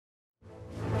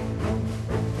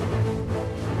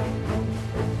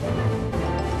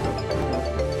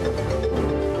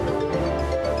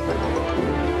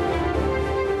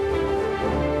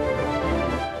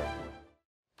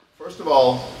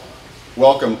all,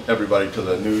 welcome everybody to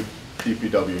the new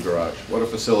DPW garage. What a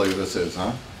facility this is,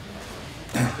 huh?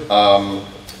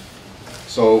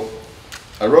 So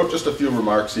I wrote just a few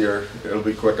remarks here. It'll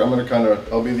be quick.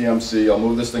 I'll be the MC. I'll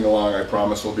move this thing along. I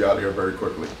promise we'll be out of here very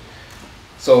quickly.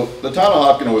 So the town of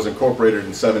Hopkina was incorporated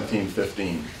in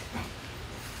 1715.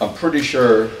 I'm pretty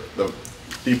sure the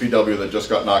DPW that just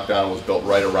got knocked down was built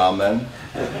right around then.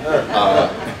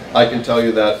 I can tell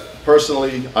you that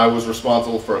personally, I was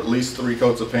responsible for at least 3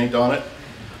 coats of paint on it.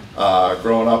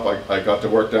 Growing up, I got to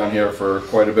work down here for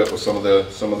quite a bit with some of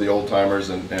the old timers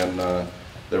and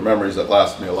their memories that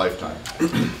last me a lifetime.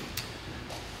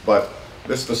 But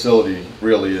this facility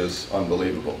really is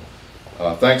unbelievable.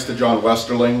 Thanks to John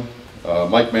Westerling,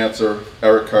 Mike Manser,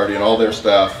 Eric Cardy, and all their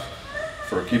staff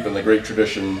for keeping the great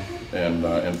tradition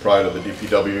and pride of the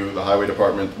DPW, the Highway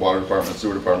Department, Water Department,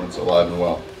 Sewer Departments alive and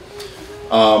well.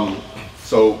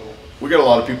 So we got a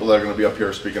lot of people that are going to be up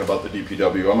here speaking about the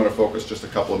DPW. I'm going to focus just a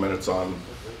couple of minutes on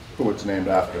who it's named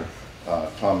after,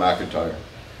 Tom McIntyre.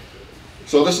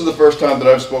 So this is the first time that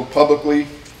I've spoke publicly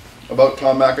about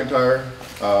Tom McIntyre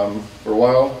for a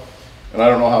while, and I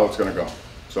don't know how it's going to go.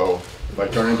 So if I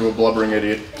turn into a blubbering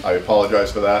idiot, I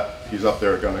apologize for that. He's up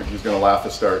there, he's going to laugh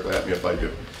hysterically at me if I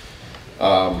do.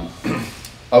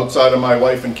 Outside of my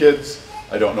wife and kids,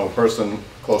 I don't know a person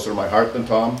closer to my heart than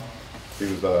Tom. He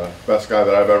was the best guy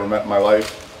that I've ever met in my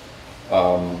life.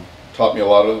 Taught me a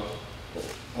lot of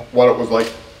what it was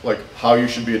like how you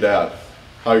should be a dad,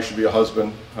 how you should be a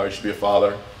husband, how you should be a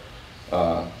father.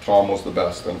 Tom was the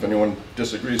best, and if anyone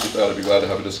disagrees with that, I'd be glad to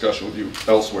have a discussion with you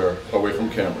elsewhere, away from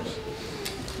cameras.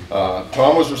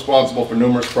 Tom was responsible for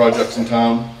numerous projects in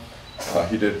town.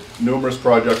 He did numerous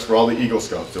projects for all the Eagle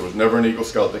Scouts. There was never an Eagle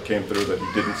Scout that came through that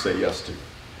he didn't say yes to.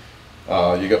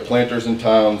 You got planters in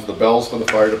towns, the bells for the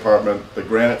fire department, the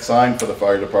granite sign for the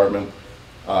fire department.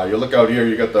 You look out here,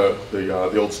 you got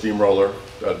the old steamroller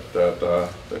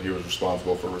that he was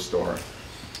responsible for restoring.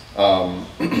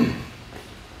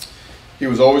 He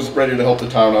was always ready to help the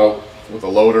town out with a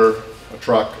loader, a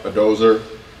truck, a dozer,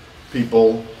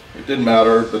 people. It didn't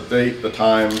matter, the date, the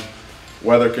time,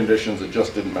 weather conditions, it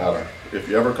just didn't matter. If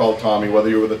you ever called Tommy, whether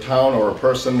you were the town or a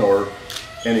person or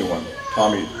anyone,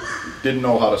 Tommy didn't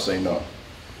know how to say no.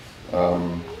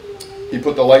 He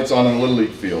put the lights on in the Little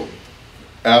League field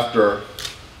after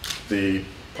the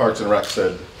Parks and Rec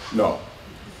said no.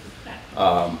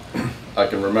 I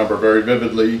can remember very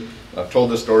vividly, I've told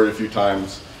this story a few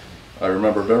times, I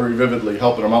remember very vividly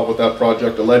helping him out with that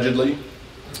project allegedly.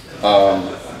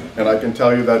 And I can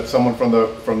tell you that someone from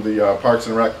the Parks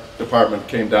and Rec department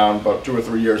came down about 2 or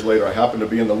 3 years later. I happened to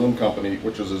be in the loom company,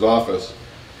 which was his office,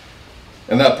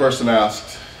 and that person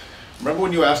asked, "Remember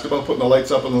when you asked about putting the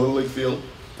lights up in the Little League field?"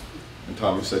 And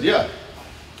Tommy said, "Yeah."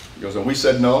 He goes, "And we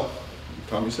said no?" And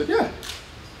Tommy said, "Yeah."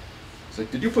 He's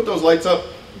like, "Did you put those lights up?"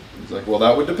 He's like, "Well,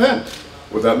 that would depend.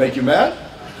 Would that make you mad?"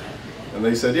 And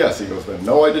they said yes. He goes, "Then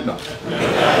no, I did not."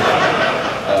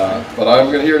 But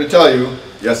I'm here to tell you,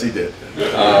 yes, he did.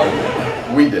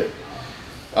 We did.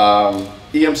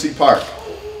 EMC Park,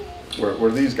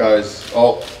 where these guys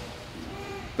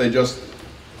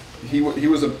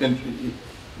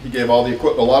he gave all the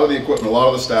equipment, a lot of the equipment, a lot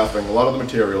of the staffing, a lot of the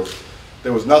materials.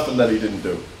 There was nothing that he didn't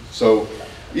do. So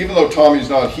even though Tommy's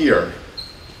not here,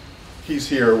 he's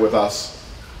here with us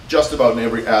just about in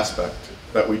every aspect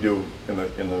that we do in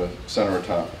the center of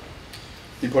town.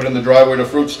 He put in the driveway to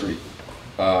Fruit Street.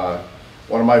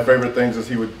 One of my favorite things is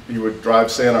he would drive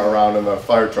Santa around in the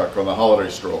fire truck on the holiday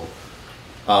stroll.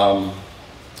 I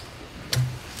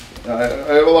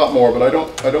have a lot more, but I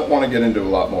don't want to get into a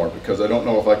lot more because I don't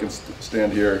know if I can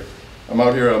stand here. I'm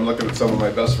out here, I'm looking at some of my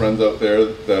best friends out there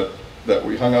that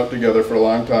we hung out together for a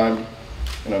long time,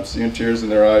 and I'm seeing tears in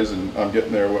their eyes, and I'm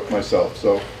getting there with myself.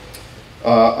 So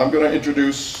I'm going to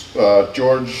introduce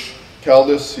George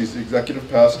Caldis. He's the executive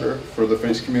pastor for the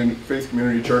Faith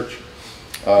Community Church.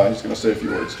 He's going to say a few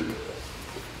words to you.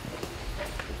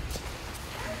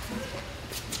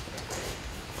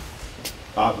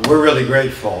 We're really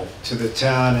grateful to the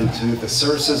town and to the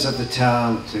services of the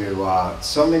town, to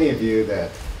so many of you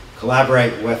that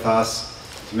collaborate with us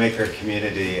to make our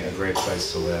community a great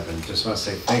place to live. And just want to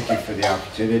say thank you for the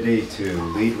opportunity to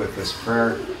lead with this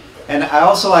prayer. And I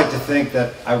also like to think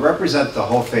that I represent the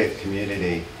whole faith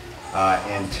community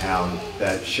in town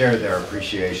that share their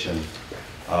appreciation.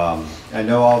 I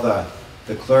know all the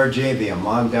clergy, the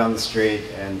imam down the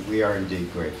street, and we are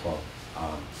indeed grateful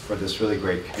for this really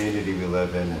great community we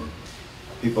live in and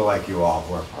people like you all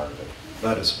who are part of it.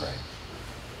 Let us pray.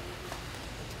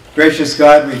 Gracious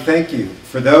God, we thank you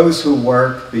for those who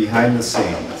work behind the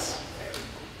scenes,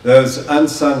 those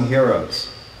unsung heroes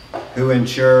who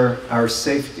ensure our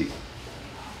safety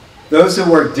those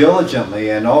who work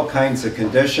diligently in all kinds of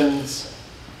conditions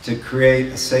to create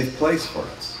a safe place for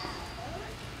us.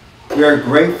 We are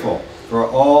grateful for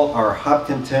all our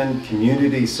Hopkinton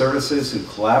community services who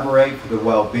collaborate for the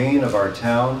well-being of our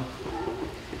town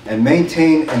and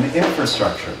maintain an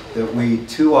infrastructure that we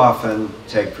too often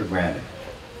take for granted.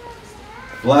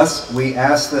 Bless, we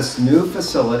ask this new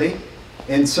facility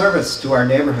in service to our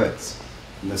neighborhoods,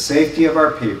 and the safety of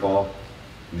our people,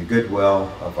 and the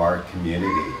goodwill of our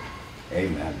community.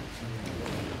 Amen.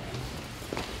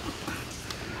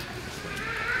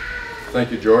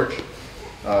 Thank you, George.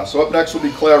 So up next will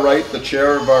be Claire Wright, the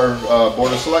chair of our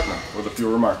Board of Selectmen, with a few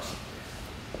remarks.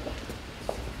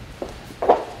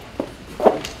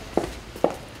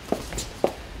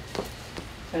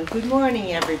 Well, good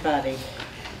morning, everybody.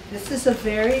 This is a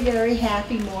very, very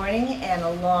happy morning and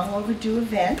a long overdue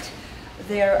event.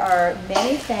 There are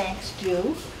many thanks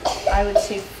due. I would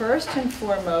say first and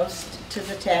foremost to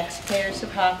the taxpayers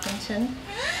of Hopkinton,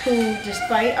 who,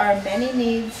 despite our many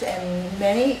needs and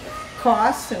many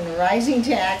costs and rising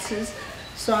taxes,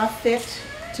 saw fit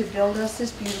to build us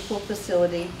this beautiful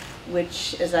facility,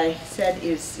 which, as I said,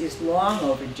 is long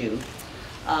overdue.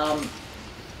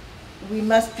 We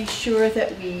must be sure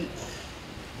that we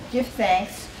give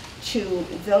thanks to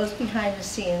those behind the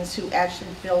scenes who actually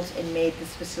built and made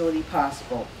this facility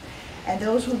possible. And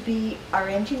those would be our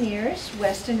engineers,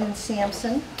 Weston and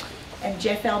Sampson, and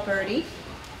Jeff Alberti,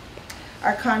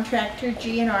 our contractor,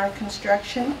 G&R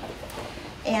Construction,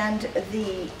 and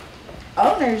the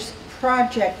owner's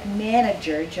project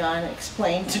manager. John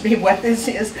explained to me what this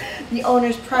is. The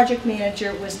owner's project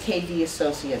manager was KV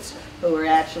Associates, who were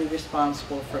actually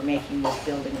responsible for making this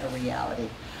building a reality.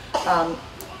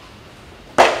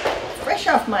 Fresh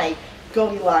off my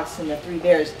Goldilocks and the Three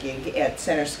Bears gig at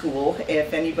Center School,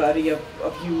 if anybody of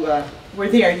you were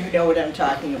there, you know what I'm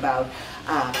talking about.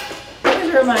 I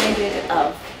was reminded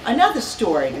of another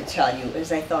story to tell you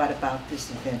as I thought about this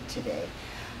event today.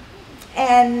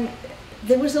 And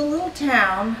there was a little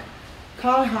town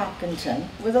called Hopkinton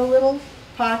with a little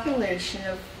population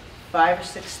of 5,000 or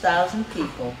 6,000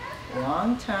 people a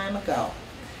long time ago.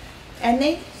 And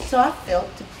they saw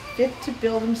fit to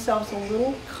build themselves a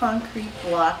little concrete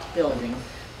block building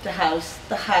to house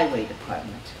the highway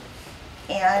department.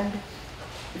 And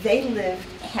they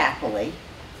lived happily,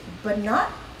 but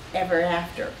not ever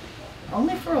after,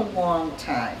 only for a long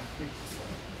time.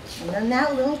 And then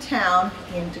that little town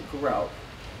began to grow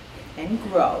and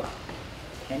grow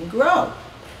and grow.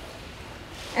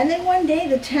 And then one day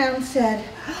the town said,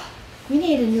 oh, we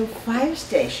need a new fire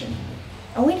station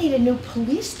and we need a new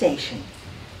police station.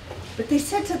 But they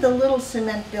said to the little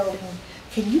cement building,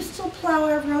 can you still plow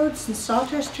our roads and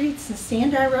salt our streets and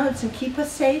sand our roads and keep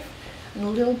us safe? And the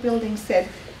little building said,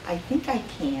 I think I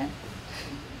can.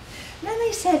 And then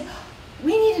they said,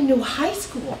 we need a new high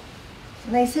school.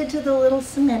 And they said to the little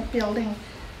cement building,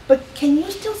 but can you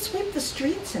still sweep the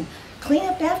streets and clean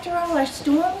up after all our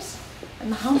storms?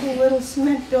 And the humble little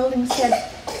cement building said,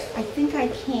 I think I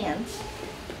can.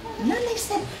 And then they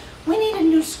said, we need a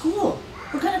new school.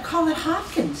 We're going to call it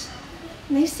Hopkins.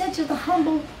 And they said to the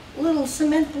humble little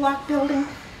cement block building,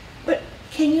 but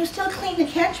can you still clean the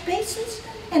catch basins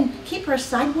and keep our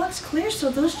sidewalks clear so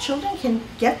those children can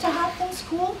get to Hopkins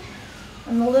School?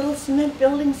 And the little cement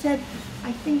building said,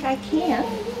 I think I can.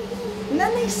 And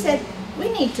then they said,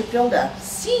 we need to build a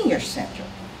senior center.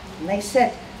 And they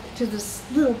said to this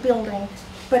little building,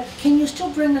 but can you still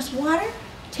bring us water,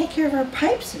 take care of our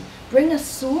pipes, and bring us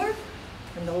sewer?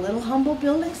 And the little humble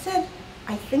building said,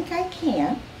 I think I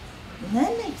can. And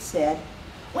then they said,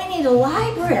 we need a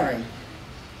library,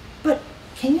 but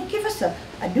can you give us a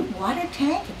new water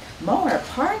tank and mow our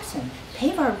parks and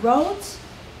pave our roads?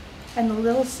 And the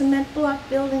little cement block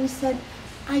building said,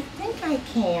 I think I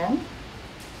can.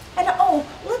 And oh,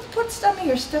 let's put some of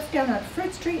your stuff down on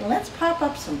Fruit Street and let's pop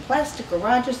up some plastic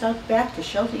garages out back to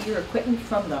shelter your equipment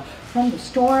from the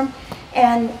storm.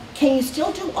 And can you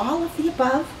still do all of the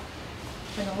above?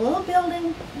 And the little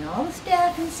building and all the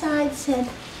staff inside said,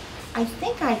 I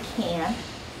think I can.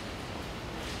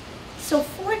 So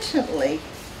fortunately,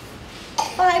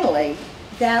 finally,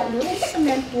 that little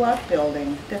cement block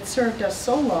building that served us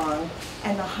so long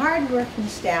and the hard-working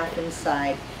staff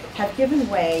inside have given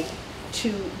way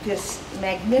to this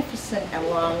magnificent and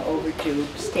long overdue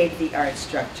state-of-the-art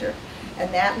structure.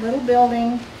 And that little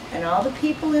building and all the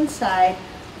people inside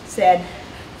said,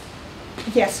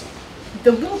 yes,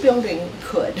 the little building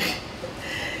could,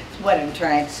 is what I'm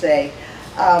trying to say.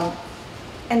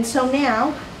 And so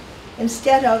now,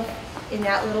 instead of in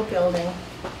that little building,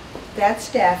 that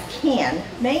staff can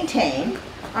maintain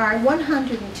our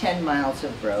 110 miles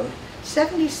of road,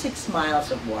 76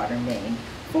 miles of water main,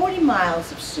 40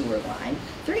 miles of sewer line,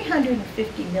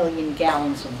 350 million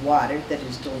gallons of water that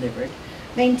is delivered,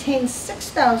 maintains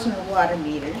 6,000 water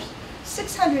meters,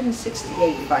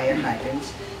 668 fire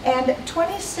hydrants, and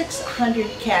 2,600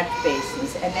 catch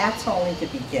basins, and that's only the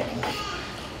beginning.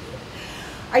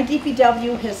 Our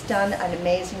DPW has done an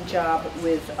amazing job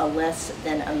with a less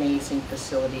than amazing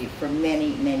facility for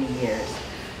many, many years.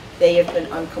 They have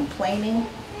been uncomplaining,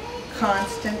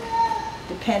 constant,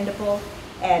 dependable,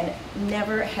 and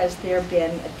never has there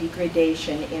been a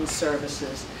degradation in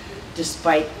services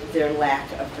despite their lack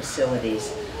of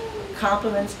facilities.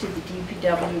 Compliments to the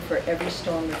DPW for every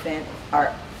storm event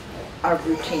are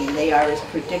routine. They are as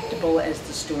predictable as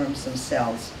the storms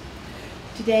themselves.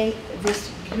 Today, this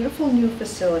beautiful new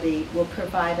facility will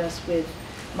provide us with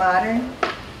modern,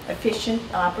 efficient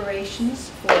operations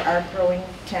for our growing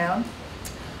town,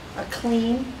 a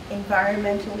clean,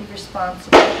 environmentally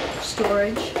responsible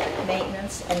storage,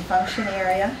 maintenance, and function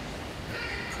area,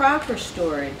 proper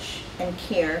storage and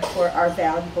care for our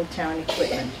valuable town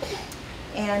equipment,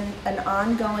 and an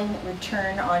ongoing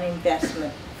return on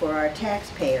investment for our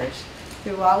taxpayers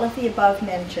through all of the above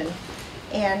mentioned,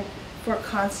 and for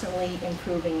constantly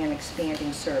improving and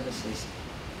expanding services.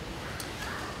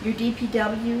 Your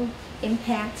DPW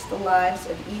impacts the lives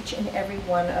of each and every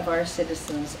one of our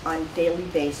citizens on a daily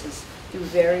basis through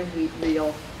very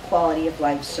real quality of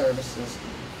life services.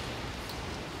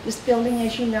 This building,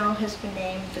 as you know, has been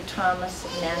named the Thomas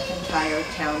McIntyre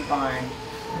Town Barn.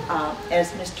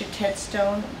 As Mr.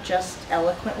 Tedstone just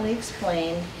eloquently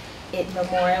explained, it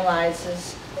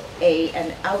memorializes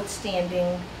an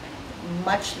outstanding,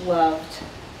 much-loved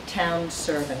town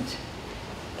servant.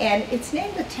 And it's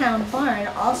named the Town Barn,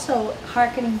 also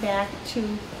hearkening back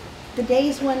to the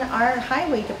days when our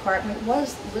highway department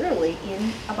was literally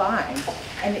in a barn.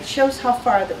 And it shows how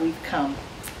far that we've come.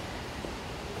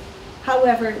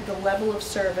 However, the level of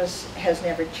service has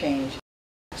never changed.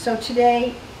 So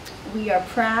today, we are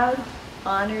proud,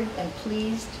 honored, and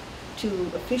pleased to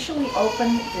officially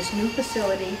open this new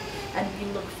facility, and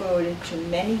we look forward to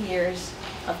many years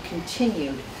of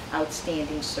continued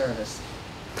outstanding service.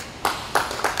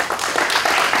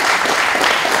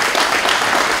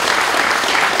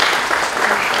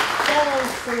 Fellow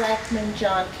Selectman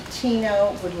John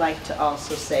Catino would like to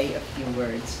also say a few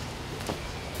words.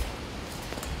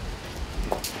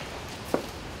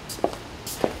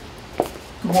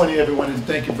 Good morning, everyone, and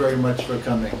thank you very much for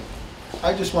coming.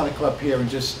 I just want to come up here and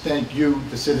just thank you,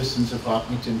 the citizens of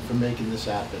Hopkinton, for making this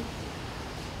happen.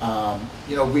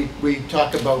 You know, we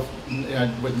talk about,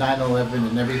 with 9/11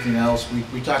 and everything else,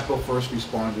 we talk about first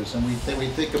responders, and we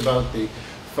think about the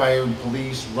fire and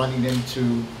police running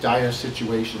into dire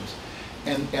situations.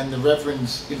 And the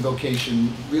Reverend's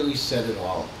invocation really said it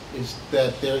all, is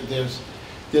that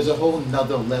there's a whole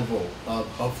nother level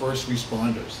of first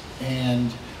responders.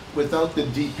 And without the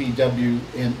DPW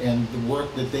and the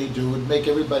work that they do, it would make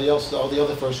everybody else, all the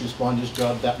other first responders'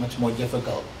 job that much more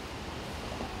difficult.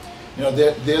 You know,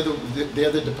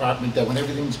 they're the department that when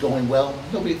everything's going well,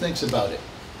 nobody thinks about it.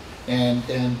 And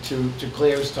to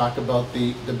Claire's talk about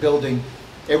the building,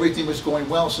 everything was going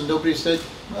well, so nobody said,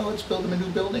 well, let's build them a new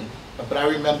building. But I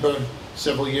remember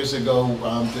several years ago,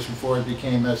 just before I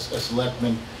became a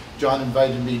selectman, John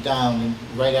invited me down, and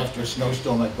right after a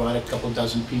snowstorm, I brought a couple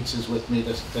dozen pizzas with me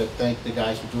to thank the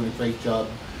guys for doing a great job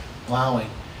plowing.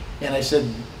 And I said,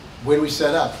 where do we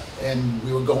set up? And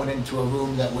we were going into a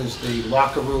room that was the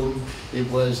locker room, it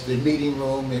was the meeting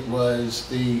room, it was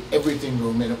the everything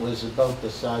room, and it was about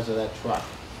the size of that truck.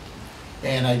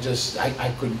 And I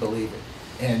couldn't believe it.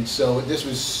 And so this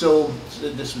was so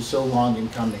long in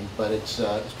coming, but it's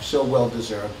so well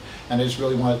deserved. And I just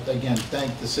really want to, again,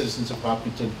 thank the citizens of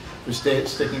Hopkinton for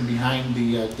sticking behind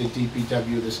the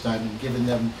DPW this time and giving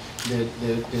them their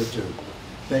due.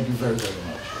 Thank you very, very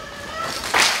much.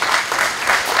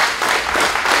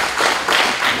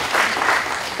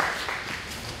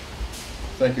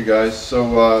 Thank you, guys.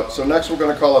 So next we're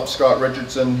going to call up Scott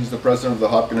Richardson. He's the president of the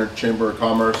Hopkinton Chamber of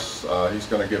Commerce. He's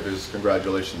going to give his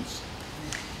congratulations.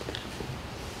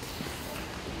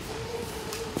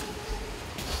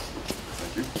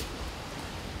 Thank you.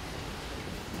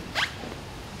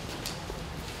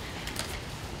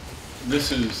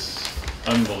 This is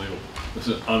unbelievable. This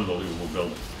is an unbelievable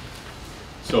building.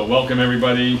 So welcome,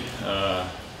 everybody.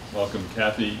 Welcome,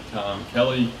 Kathy, Tom,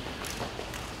 Kelly,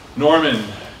 Norman,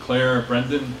 Claire,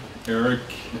 Brendan, Eric,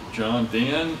 John,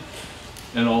 Dan,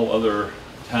 and all other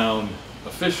town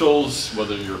officials,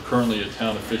 whether you're currently a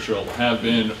town official, have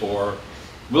been, or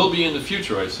will be in the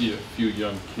future. I see a few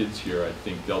young kids here. I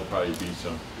think there'll probably be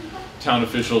some town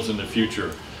officials in the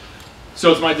future.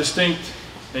 So it's my distinct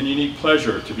and unique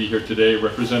pleasure to be here today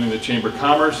representing the Chamber of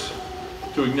Commerce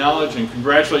to acknowledge and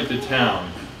congratulate the town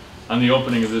on the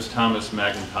opening of this Thomas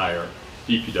McIntyre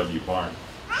DPW barn.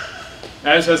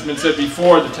 As has been said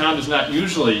before, the town does not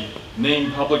usually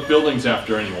name public buildings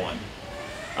after anyone.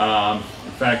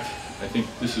 In fact, I think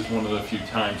this is one of the few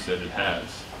times that it has.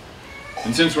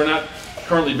 And since we're not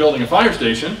currently building a fire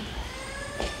station,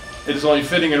 it is only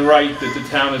fitting and right that the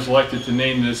town has elected to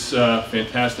name this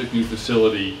fantastic new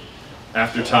facility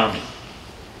after Tommy.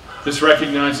 This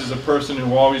recognizes a person who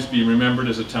will always be remembered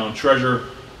as a town treasure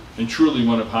and truly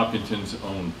one of Hopkinton's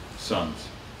own sons.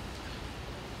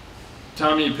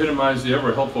 Tommy epitomized the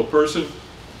ever helpful person.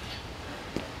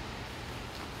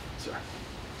 Sorry.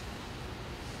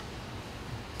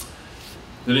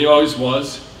 That he always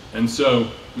was, and so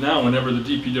now whenever the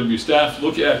DPW staff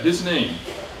look at his name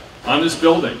on this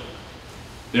building,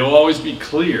 they will always be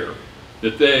clear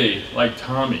that they, like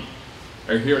Tommy,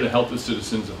 are here to help the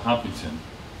citizens of Hopkinton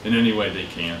in any way they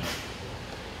can.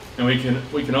 And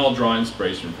we can all draw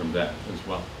inspiration from that as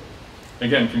well.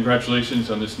 Again,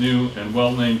 congratulations on this new and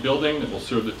well-named building that will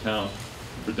serve the town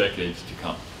for decades to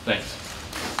come. Thanks.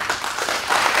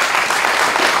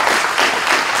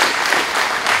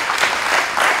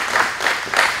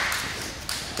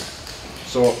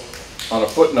 So, on a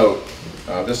footnote,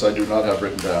 this I do not have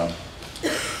written down.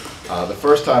 The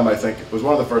first time, I think, it was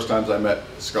one of the first times I met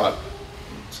Scott.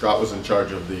 Scott was in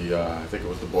charge of the, I think it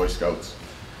was the Boy Scouts.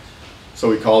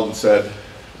 So he called and said,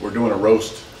 we're doing a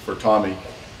roast for Tommy,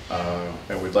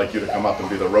 and we'd like you to come up and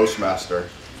be the roast master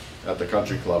at the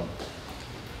country club.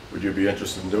 Would you be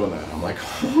interested in doing that? I'm like,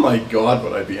 oh my God,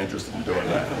 would I be interested in doing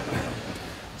that?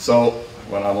 So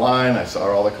I went online, I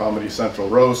saw all the Comedy Central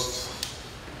roasts,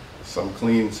 some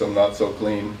clean, some not so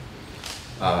clean.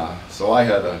 So I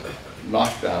had a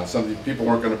knockdown. Some people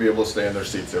weren't going to be able to stay in their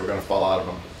seats, they were going to fall out of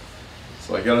them.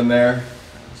 So I got in there,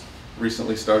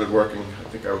 recently started working, I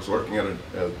think I was working at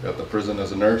the prison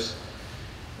as a nurse,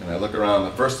 and I look around,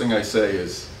 the first thing I say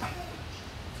is,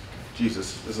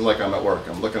 Jesus, this is like I'm at work.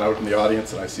 I'm looking out in the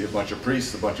audience and I see a bunch of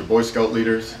priests, a bunch of Boy Scout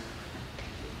leaders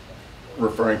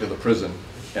referring to the prison,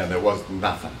 and there was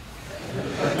nothing.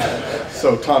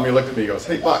 So Tommy looked at me and goes,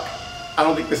 hey Buck, I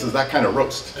don't think this is that kind of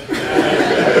roast.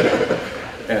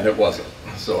 And it wasn't.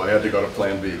 So I had to go to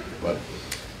plan B. But,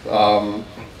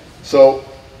 so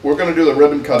we're going to do the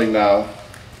ribbon cutting now.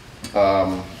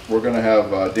 We're going to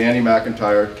have Danny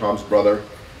McIntyre, Tom's brother,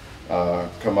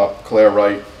 come up, Claire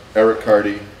Wright, Eric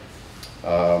Carty,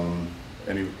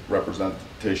 any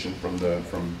representation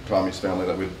from Tommy's family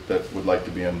that would like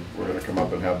to be in. We're going to come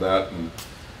up and have that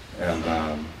and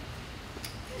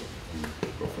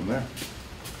go from there.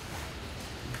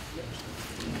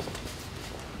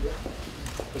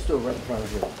 Let's do it right in front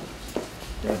of you.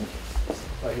 Danny.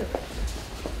 Right here.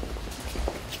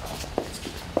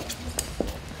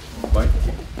 Mike?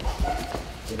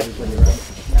 When you're ready.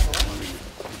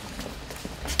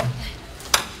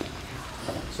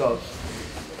 So,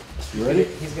 you ready?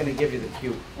 He's going to give you the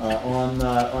cue.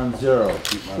 On 0.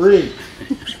 3,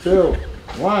 2,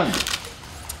 1.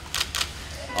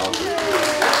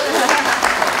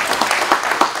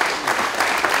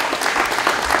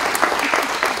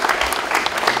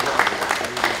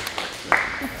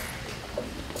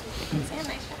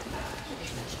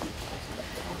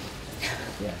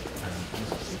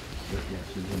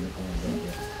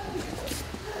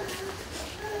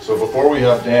 So before we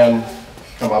have Dan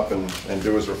come up and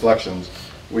do his reflections,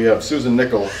 we have Susan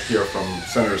Nickel here from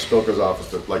Senator Spilka's office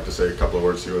that'd like to say a couple of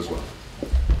words to you as well.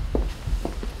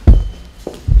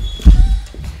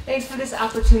 Thanks for this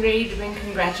opportunity to bring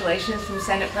congratulations from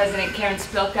Senate President Karen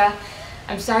Spilka.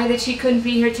 I'm sorry that she couldn't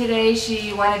be here today.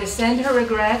 She wanted to send her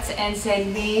regrets and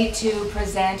send me to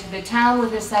present the town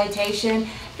with a citation.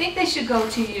 I think they should go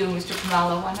to you, Mr.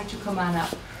 Kamalo. Why don't you come on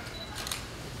up?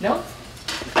 No?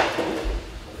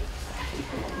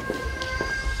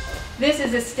 This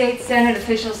is a state Senate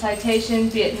official citation.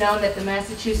 Be it known that the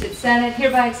Massachusetts Senate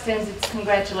hereby extends its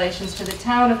congratulations to the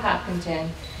town of Hopkinton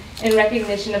in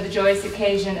recognition of the joyous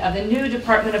occasion of the new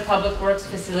Department of Public Works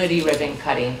facility ribbon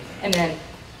cutting, and then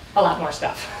a lot more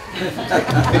stuff.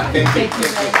 Thank you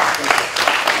very much.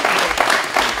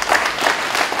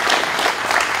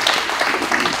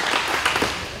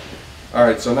 All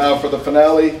right, so now for the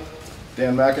finale,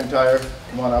 Dan McIntyre,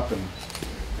 come on up and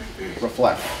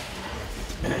reflect.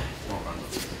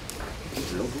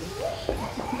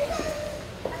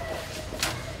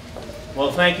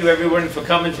 Well, thank you everyone for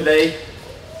coming today.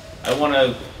 I want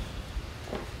to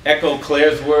echo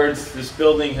Claire's words. This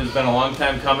building has been a long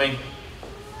time coming,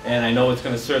 and I know it's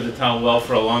going to serve the town well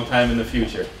for a long time in the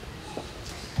future.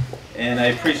 and I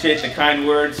appreciate the kind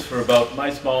words for about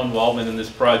my small involvement in this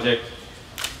project.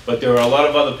 But there are a lot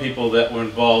of other people that were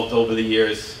involved over the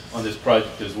years on this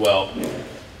project as well.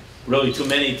 Really too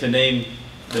many to name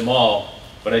them all,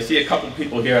 but I see a couple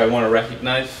people here I want to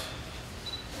recognize.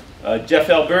 Jeff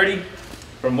Alberti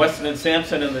from Weston and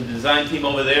Sampson and the design team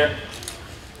over there.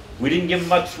 We didn't give him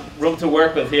much room to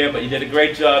work with here, but you did a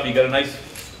great job. You got a nice,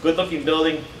 good-looking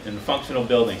building and a functional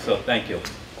building, so thank you.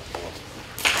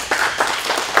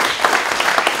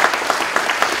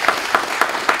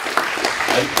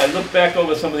 I look back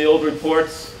over some of the old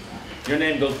reports. Your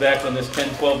name goes back on this 10,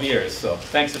 12 years, so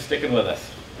thanks for sticking with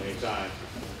us. Anytime.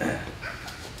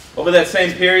 Over that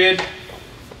same period,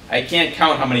 I can't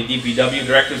count how many DPW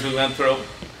directors we went through.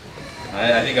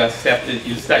 I think I'll have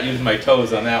to start using my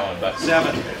toes on that one, but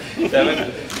 7.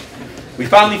 We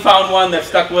finally found one that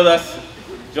stuck with us,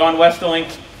 John Westerling.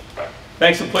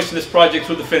 Thanks for pushing this project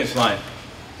through the finish line.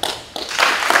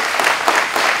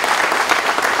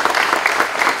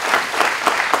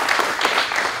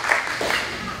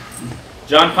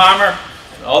 John Palmer,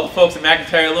 all the folks at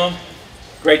McIntyre Loom,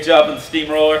 great job on the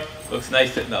steamroller. Looks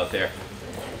nice sitting out there.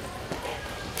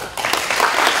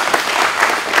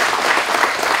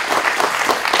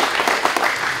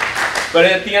 But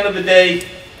at the end of the day,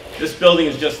 this building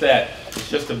is just that. It's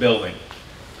just a building.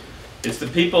 It's the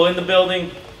people in the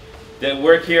building that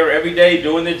work here every day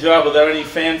doing their job without any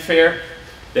fanfare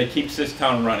that keeps this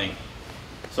town running.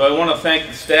 So I want to thank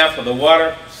the staff of the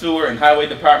water, sewer, and highway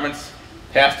departments,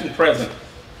 past and present,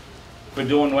 for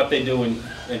doing what they do and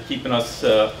keeping us,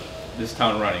 this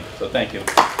town running. So thank you.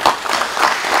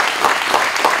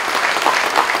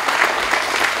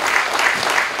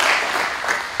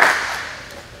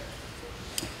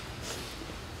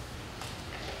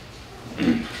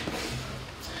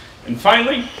 And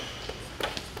finally,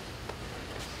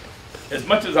 as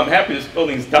much as I'm happy this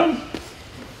building's done,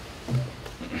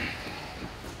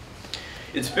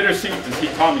 it's bittersweet to see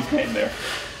Tommy's name there.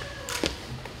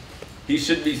 He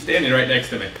should be standing right next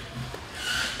to me.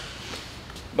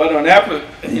 But on behalf of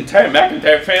the entire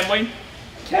McIntyre family,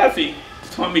 Kathy,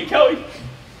 Tommy, Kelly,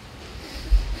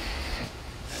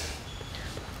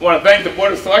 I want to thank the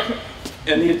Board of Selectmen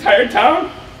and the entire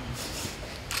town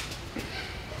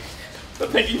for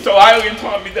thinking so highly of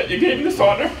Tommy that you gave him this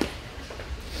honor.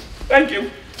 Thank you.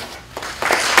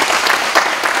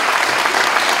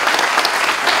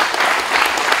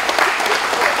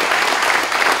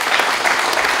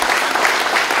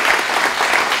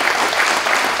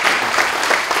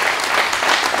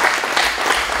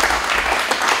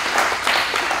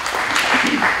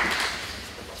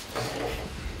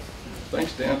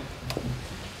 Thanks, Dan.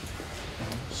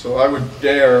 So I would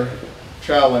dare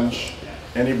challenge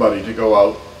anybody to go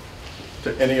out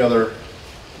to any other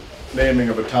naming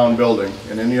of a town building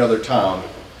in any other town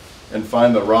and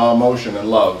find the raw emotion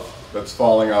and love that's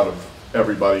falling out of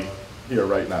everybody here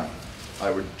right now.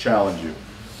 I would challenge you.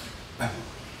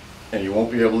 And you won't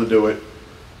be able to do it.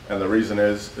 And the reason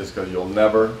is because you'll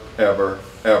never, ever,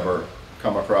 ever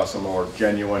come across a more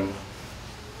genuine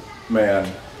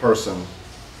person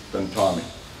than Tommy.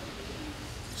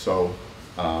 So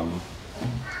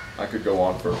I could go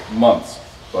on for months,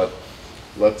 but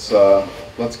let's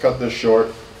cut this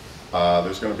short.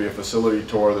 There's going to be a facility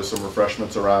tour. There's some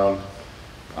refreshments around.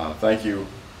 Thank you,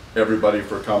 everybody,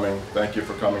 for coming. Thank you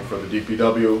for coming for the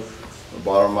DPW. From the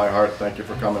bottom of my heart, thank you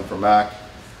for coming for Mac.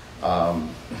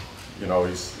 You know,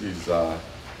 he's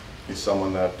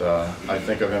someone that I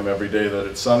think of him every day that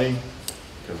it's sunny,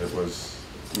 because it was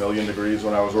a million degrees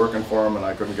when I was working for him and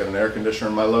I couldn't get an air conditioner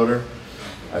in my loader.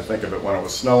 I think of it when it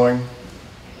was snowing,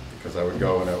 because I would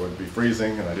go and it would be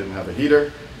freezing and I didn't have a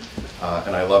heater,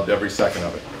 and I loved every second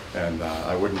of it, and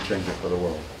I wouldn't change it for the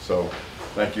world. So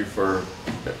thank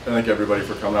everybody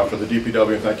for coming out for the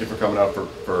DPW, and thank you for coming out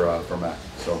for Mac.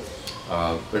 So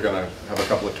they're going to have a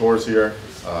couple of tours here.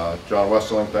 John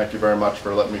Westerling, thank you very much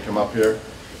for letting me come up here,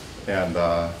 and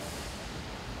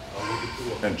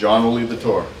John will lead the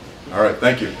tour. All right,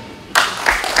 thank you.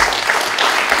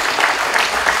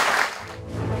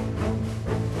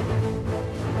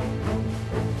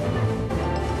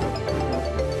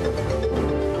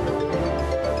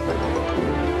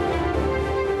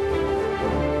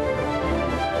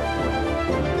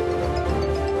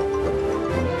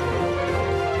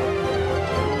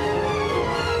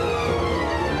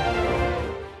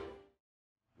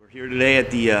 Here today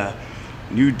at the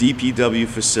new DPW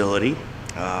facility.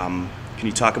 Can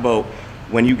you talk about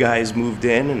when you guys moved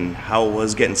in and how it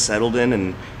was getting settled in,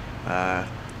 and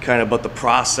kind of about the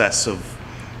process of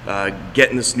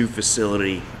getting this new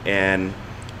facility and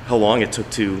how long it took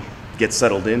to get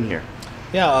settled in here?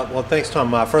 Yeah, well, thanks,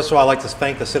 Tom. First of all, I'd like to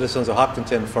thank the citizens of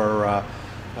Hopkinton for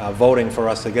voting for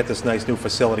us to get this nice new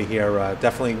facility here.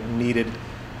 Definitely needed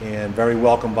and very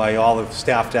welcome by all the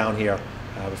staff down here.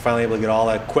 We're finally able to get all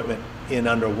that equipment in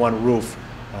under one roof.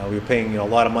 We were paying a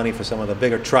lot of money for some of the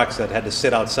bigger trucks that had to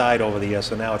sit outside over the years,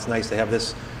 so now it's nice to have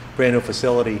this brand new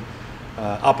facility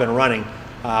up and running.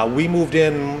 We moved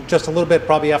in just a little bit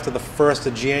probably after the 1st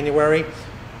of January.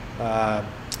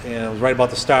 And it was right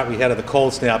about the start we had of the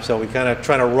cold snap, so we kind of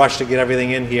trying to rush to get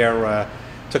everything in here.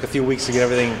 Took a few weeks to get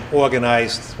everything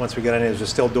organized. Once we got in, we're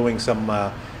still doing some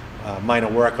minor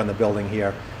work on the building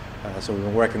here. So we've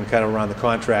been working kind of around the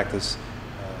contractors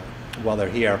while they're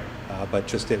here. But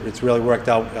just it's really worked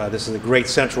out. This is a great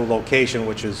central location,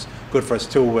 which is good for us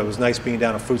too. It was nice being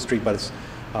down on Fruit Street, but it's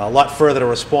a lot further to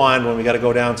respond when we got to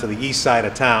go down to the east side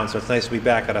of town. So it's nice to be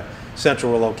back at a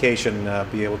central location,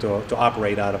 be able to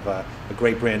operate out of a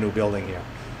great brand new building here.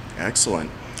 Excellent.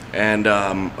 And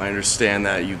I understand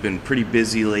that you've been pretty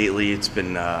busy lately. It's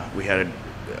been, we had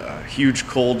a huge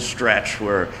cold stretch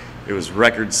where it was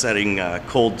record-setting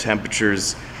cold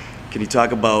temperatures. Can you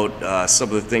talk about some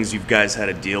of the things you guys had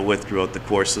to deal with throughout the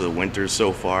course of the winter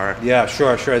so far? Yeah,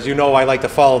 sure. As you know, I like to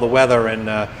follow the weather, and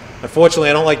unfortunately,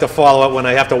 I don't like to follow it when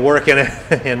I have to work in it.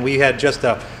 And we had just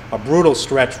a brutal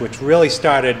stretch, which really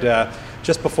started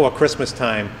just before Christmas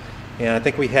time. And I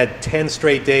think we had 10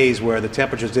 straight days where the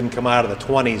temperatures didn't come out of the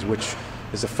 20s, which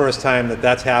is the first time that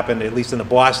that's happened, at least in the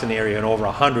Boston area, in over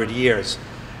 100 years.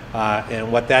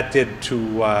 And what that did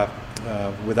to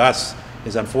with us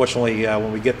is, unfortunately,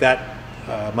 when we get that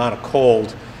amount of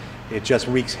cold, it just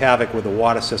wreaks havoc with the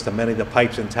water system. Many of the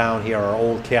pipes in town here are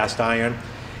old cast iron.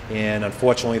 And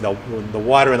unfortunately, the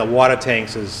water in the water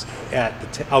tanks is at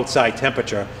the outside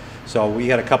temperature. So we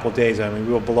had a couple of days, I mean,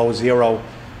 we were below zero,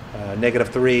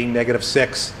 -3,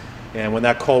 -6, and when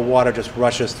that cold water just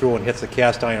rushes through and hits the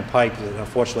cast iron pipe, it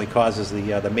unfortunately causes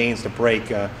the mains to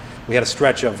break. We had a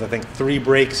stretch of, I think, 3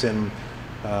 breaks in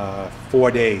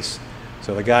 4 days.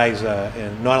 So the guys,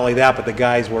 and not only that, but the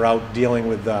guys were out dealing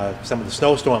with some of the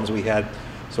snowstorms we had.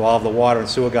 So all of the water and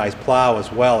sewer guys plow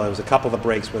as well. There was a couple of the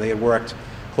breaks where they had worked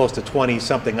close to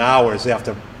 20-something hours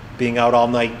after being out all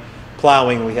night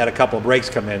plowing. We had a couple of breaks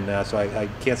come in, so I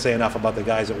can't say enough about the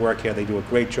guys that work here. They do a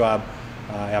great job.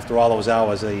 After all those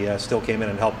hours, they still came in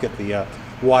and helped get the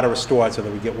water restored so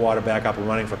that we get water back up and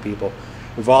running for people.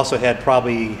 We've also had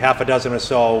probably half a dozen or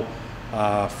so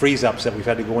freeze-ups that we've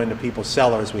had to go into people's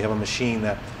cellars. We have a machine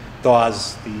that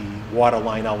thaws the water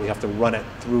line out. We have to run it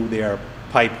through their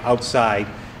pipe outside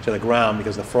to the ground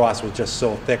because the frost was just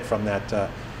so thick from that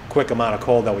quick amount of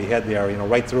cold that we had there,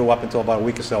 right through up until about a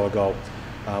week or so ago,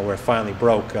 where it finally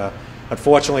broke.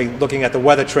 Unfortunately, looking at the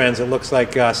weather trends, it looks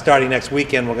like starting next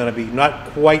weekend we're going to be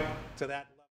not quite to that